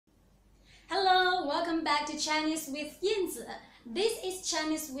Welcome back to Chinese with Yanzi. This is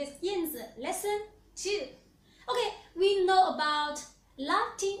Chinese with Yanzi, lesson 2. Okay, we know about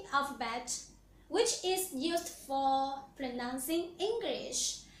Latin alphabet, which is used for pronouncing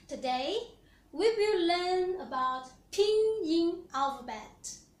English. Today, we will learn about Pinyin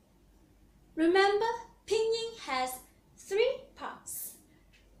alphabet. Remember, Pinyin has 3 parts: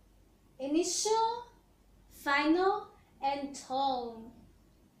 initial, final, and tone.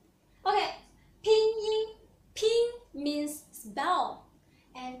 Okay, Pinyin. Pin means spell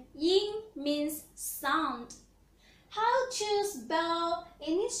and yin means sound. How to spell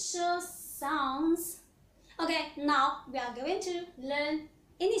initial sounds? Okay, now we are going to learn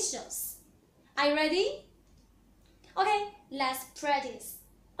initials. Are you ready? Okay, let's practice.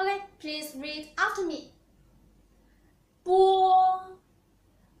 Okay, please read after me. Bo,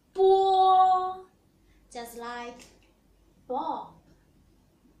 bo, just like Bob.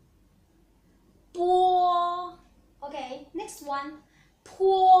 Bo. Okay, next one.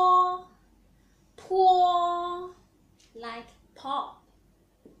 Po, po, like pop.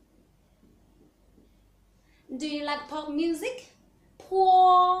 Do you like pop music?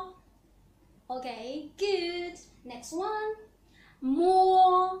 Po. Okay, good. Next one.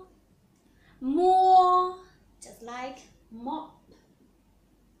 More, more, just like mop.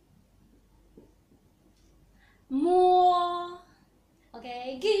 More.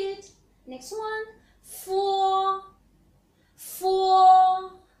 Okay, good. Next one. Four,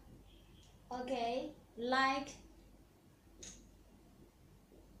 four. Okay, like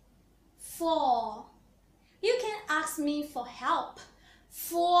four. You can ask me for help.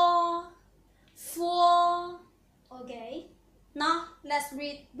 Four, four. Okay, now let's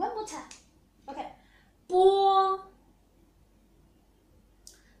read one more time. Okay, bo,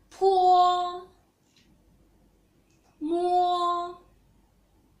 po, more,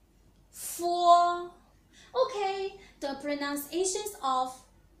 four. Okay, the pronunciations of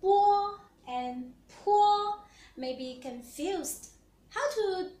bo and po may be confused. How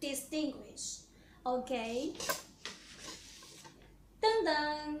to distinguish? Okay. Dun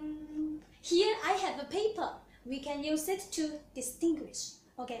dun. Here I have a paper. We can use it to distinguish.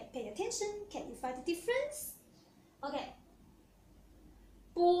 Okay, pay attention. Can you find the difference? Okay.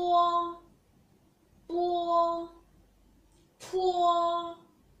 Bo, bo, po,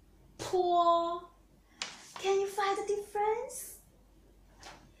 po. Can you find the difference?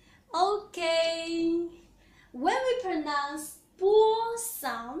 Okay. When we pronounce bo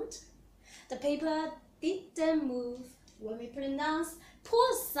sound, the paper didn't move. When we pronounce po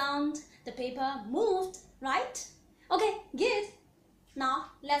sound, the paper moved, right? Okay, good.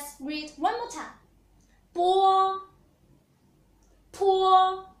 Now let's read one more time. Bo,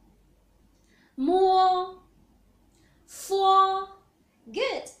 po, more, four.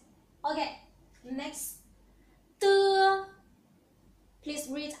 Good. Okay, next. De. Please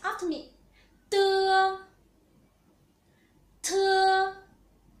read after me. De, te,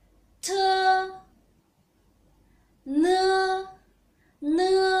 te, ne,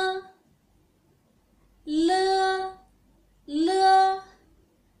 ne, le, le.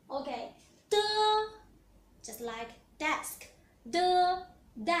 Okay, de, just like desk. De,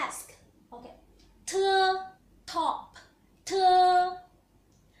 desk. Okay, te, top. Te,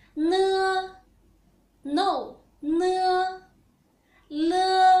 ne, no. Ne,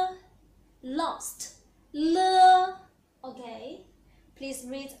 le, lost. Le. Okay, please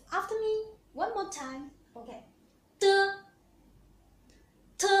read after me one more time. Okay, de,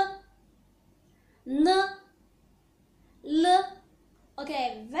 te, ne, le.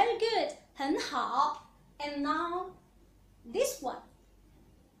 Okay, very good. 很好. And now this one.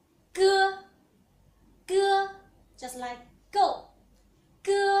 Ge, ge, just like go.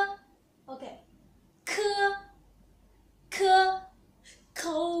 Ge. Okay. Ke, ke,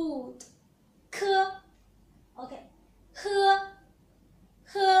 cold. Ke. Okay. He,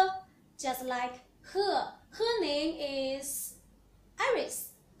 he, just like her. Her name is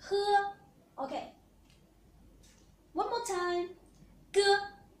Iris. Her. Okay. One more time. Ge,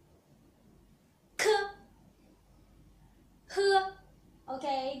 ke, he.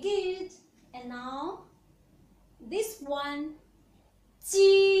 Okay, good. And now this one.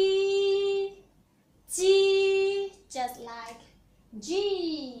 Ji, ji, just like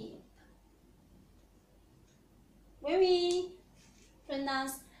jeep. When we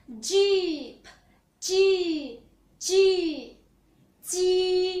pronounce jeep, G, G,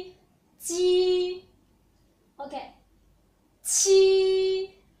 G, G. Okay. Qi,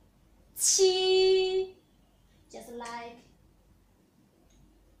 qi, just like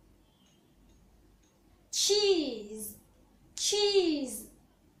cheese, cheese,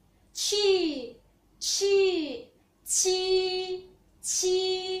 chi, chi.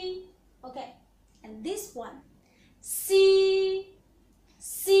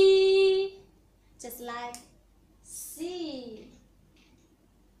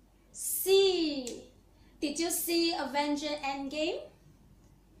 Did you see Avenger Endgame?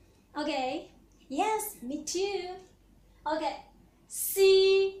 Okay. Yes, me too. Okay.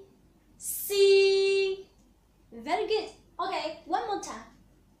 C. Very good. Okay, one more time.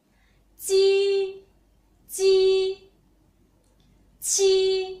 Ji. Qi.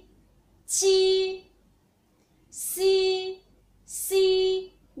 Si.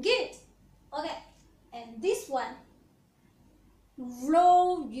 Good. Okay. And this one.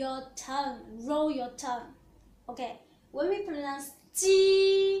 Roll your tongue. Okay. When we pronounce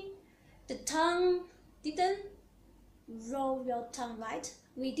ji, the tongue didn't roll your tongue, right?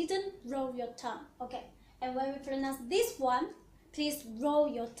 We didn't roll your tongue. Okay. And when we pronounce this one, please roll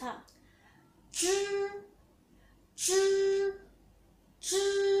your tongue. Zhi.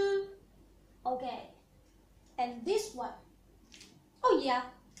 Okay. And this one. Oh yeah.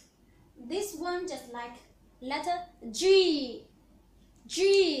 This one just like letter G.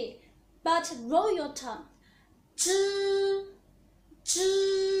 But roll your tongue. Zhi.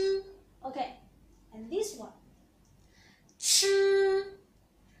 Okay. And this one. Chi.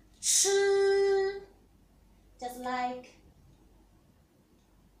 Just like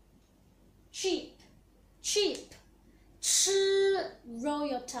cheap. Chi. Roll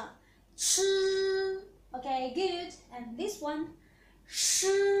your tongue. Chi. Okay, good. And this one.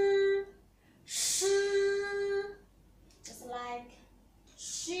 Shi. Just like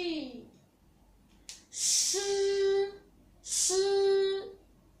she.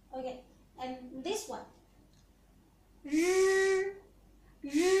 Okay, and this one.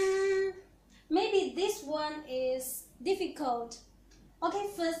 Maybe this one is difficult. Okay,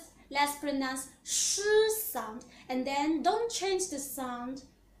 first let's pronounce sh sound and then don't change the sound.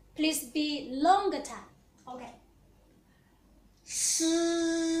 Please be longer time. Okay. Sh.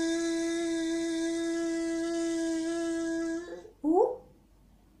 Ooh.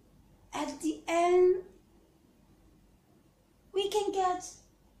 At the end, we can get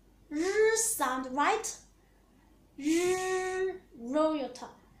r sound, right? Roll your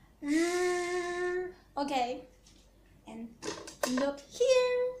tongue. Okay. And look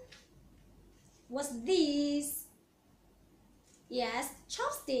here. What's this? Yes,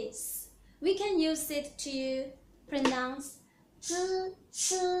 chopsticks. We can use it to pronounce zh,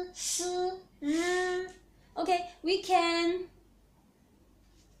 sh, r. Okay, we can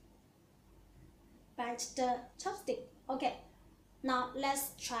bite the chopstick. Okay, now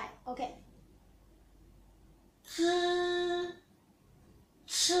let's try. Okay. Z,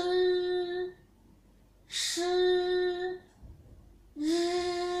 ch, sh, r.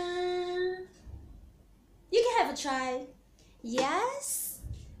 You can have a try. Yes?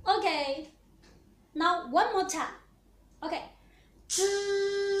 Okay. Now one more time. Okay. Zh,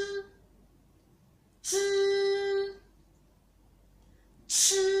 ch,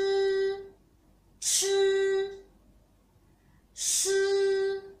 ch, sh,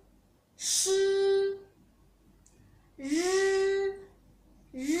 r.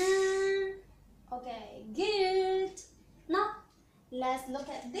 Okay, good. Now let's look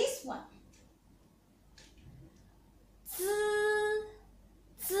at this one. Z,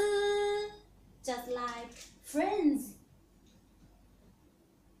 just like friends.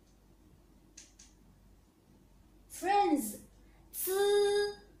 Z.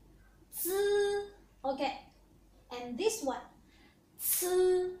 Okay, and this one.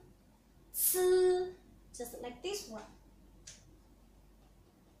 Z, just like this one.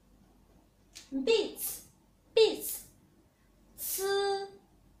 Beats. Z.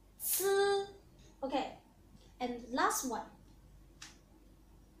 Okay, and last one.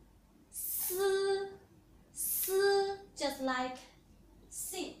 S, just like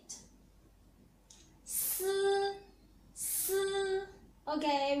sit. S.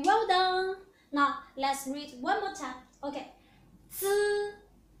 Okay, well done. Now let's read one more time. Okay. Z.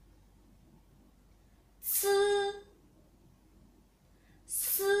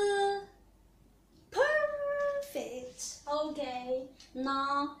 Perfect. Okay,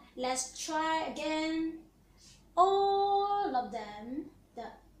 now let's try again. All of them, the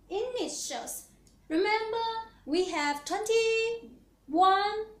initials. Remember, we have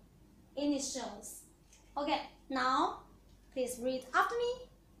 21 initials. Okay, now please read after me.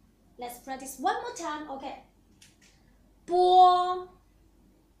 Let's practice one more time. Okay. 波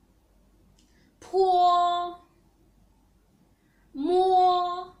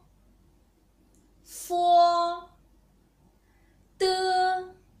摸 佛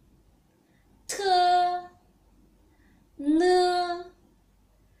的 特 呢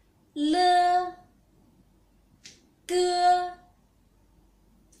了 个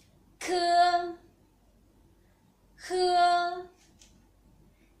可 和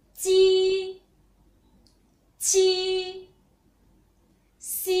鸡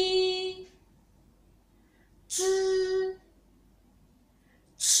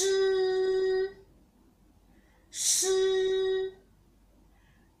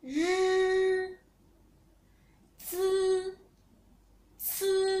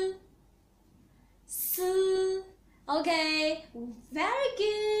very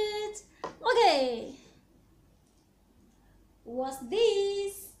good. Okay, what's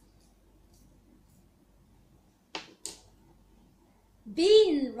this?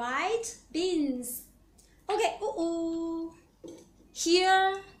 Bean, right? Beans. Okay,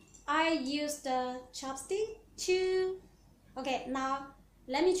 here I use the chopstick to. Okay, now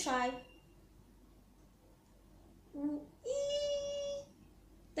let me try.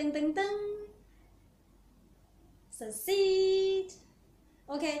 Ding ding ding. Succeed.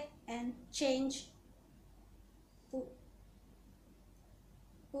 Okay, and change.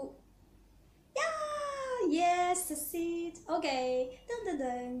 Yeah, yes, succeed. Okay. Dun dun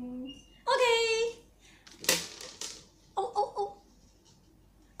dun. Okay. Oh.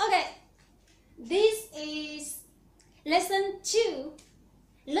 Okay. This is lesson 2.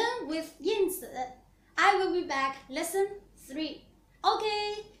 Learn with Yanzi. I will be back lesson 3.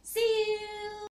 Okay, see you.